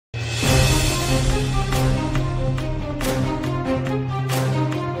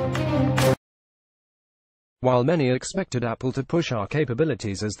While many expected Apple to push AR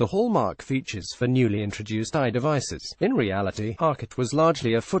capabilities as the hallmark features for newly introduced iDevices, in reality, arkit was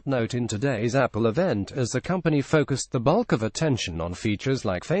largely a footnote in today's Apple event as the company focused the bulk of attention on features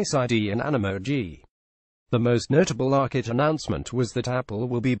like Face ID and Animoji. The most notable arkit announcement was that Apple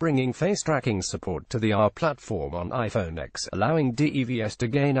will be bringing face tracking support to the AR platform on iPhone X, allowing devs to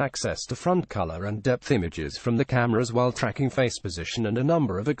gain access to front color and depth images from the cameras while tracking face position and a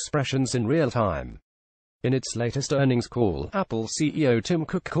number of expressions in real time. In its latest earnings call, Apple CEO Tim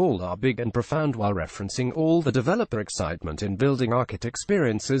Cook called AR big and profound while referencing all the developer excitement in building arkit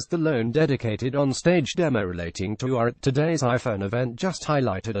experiences. The lone dedicated on-stage demo relating to AR at today's iPhone event just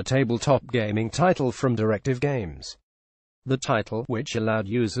highlighted a tabletop gaming title from Directive Games. The title, which allowed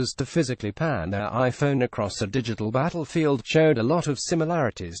users to physically pan their iPhone across a digital battlefield, showed a lot of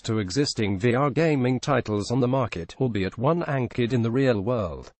similarities to existing VR gaming titles on the market, albeit one anchored in the real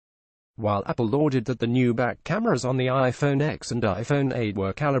world. While Apple lauded that the new back cameras on the iPhone X and iPhone 8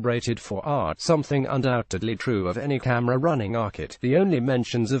 were calibrated for AR, something undoubtedly true of any camera running arkit, the only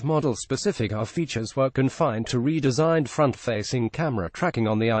mentions of model-specific AR features were confined to redesigned front-facing camera tracking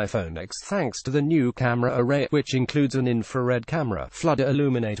on the iPhone X thanks to the new camera array, which includes an infrared camera, flood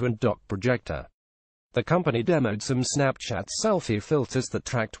illuminator and dock projector. The company demoed some Snapchat selfie filters that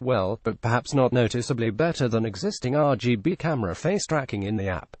tracked well, but perhaps not noticeably better than existing RGB camera face tracking in the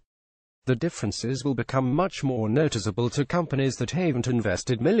app. The differences will become much more noticeable to companies that haven't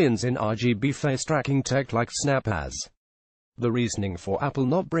invested millions in RGB face tracking tech like Snap has. The reasoning for Apple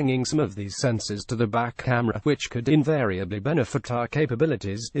not bringing some of these sensors to the back camera, which could invariably benefit AR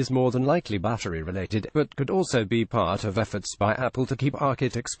capabilities, is more than likely battery-related, but could also be part of efforts by Apple to keep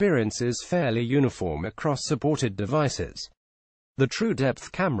arkit experiences fairly uniform across supported devices. The True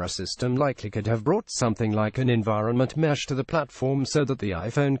Depth camera system likely could have brought something like an environment mesh to the platform so that the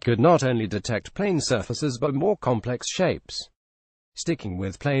iPhone could not only detect plane surfaces but more complex shapes. Sticking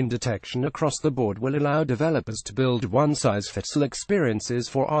with plane detection across the board will allow developers to build one-size-fits-all experiences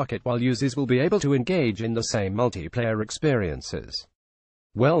for arkit while users will be able to engage in the same multiplayer experiences.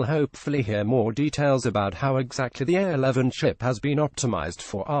 We'll hopefully hear more details about how exactly the A11 chip has been optimized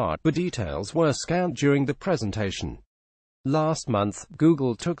for AR, but details were scant during the presentation. Last month,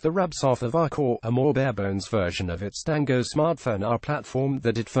 Google took the wraps off of ARCore, a more bare-bones version of its Tango smartphone AR platform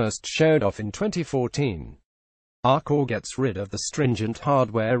that it first showed off in 2014. ARCore gets rid of the stringent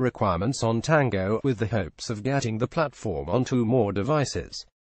hardware requirements on Tango, with the hopes of getting the platform onto more devices.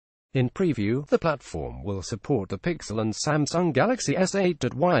 In preview, the platform will support the Pixel and Samsung Galaxy S8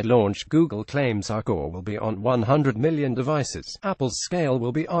 at wide launch. Google claims ARCore will be on 100 million devices. Apple's scale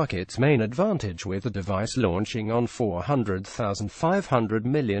will be arkit's main advantage, with the device launching on 400,500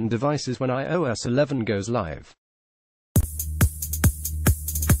 million devices when iOS 11 goes live.